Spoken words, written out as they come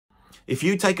If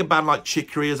you take a band like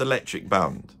Chick Corea's Electric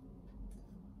Band,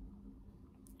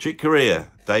 Chick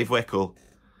Corea, Dave Weckl,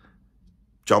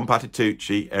 John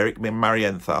Patitucci, Eric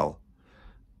Marienthal,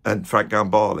 and Frank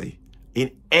Gambale,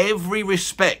 in every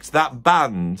respect, that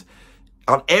band,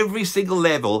 on every single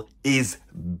level, is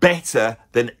better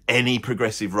than any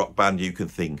progressive rock band you can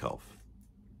think of.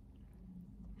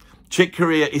 Chick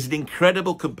Corea is an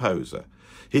incredible composer.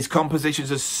 His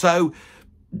compositions are so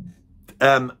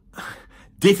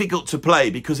difficult to play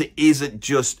because it isn't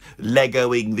just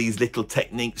Legoing these little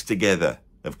techniques together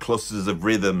of clusters of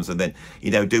rhythms and then,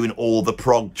 you know, doing all the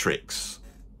prog tricks.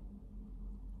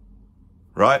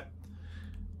 Right?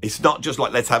 It's not just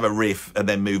like, let's have a riff and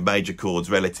then move major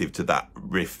chords relative to that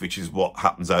riff, which is what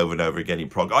happens over and over again in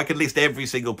prog. I could list every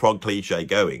single prog cliche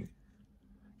going.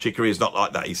 Chick Corea is not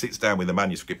like that. He sits down with a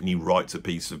manuscript and he writes a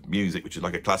piece of music, which is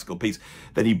like a classical piece.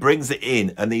 Then he brings it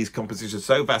in, and these compositions are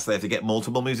so vast they have to get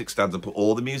multiple music stands and put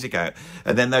all the music out.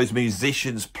 And then those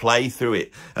musicians play through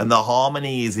it, and the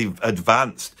harmony is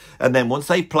advanced. And then once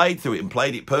they've played through it and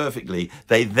played it perfectly,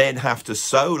 they then have to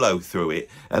solo through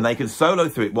it, and they can solo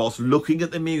through it whilst looking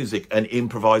at the music and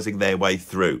improvising their way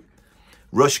through.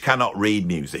 Rush cannot read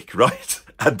music, right?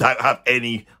 And don't have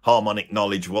any harmonic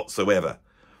knowledge whatsoever.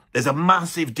 There's a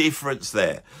massive difference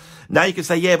there. Now you can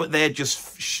say, yeah, but they're just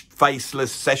faceless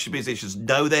session musicians.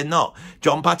 No, they're not.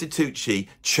 John Patitucci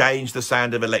changed the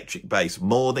sound of electric bass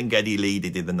more than Geddy Lee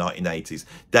did in the 1980s.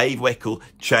 Dave Weckl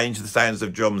changed the sounds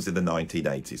of drums in the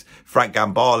 1980s. Frank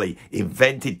Gambale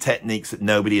invented techniques that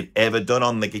nobody had ever done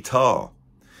on the guitar.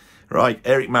 Right?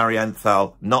 Eric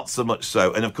Marienthal, not so much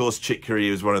so. And of course, Chick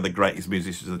Corea is one of the greatest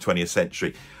musicians of the 20th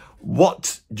century.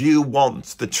 What do you want?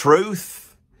 The truth?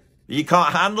 You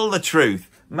can't handle the truth.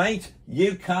 Mate,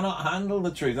 you cannot handle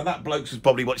the truth. And that bloke's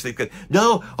probably watching this going,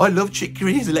 no, I love Chick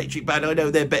Corea's Electric Band. I know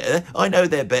they're better. I know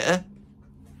they're better.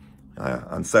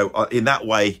 And so in that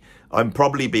way, I'm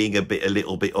probably being a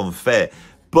little bit unfair.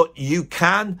 But you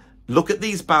can look at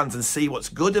these bands and see what's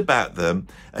good about them.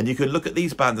 And you can look at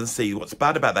these bands and see what's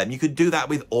bad about them. You can do that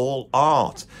with all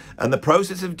art. And the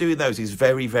process of doing those is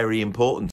very, very important.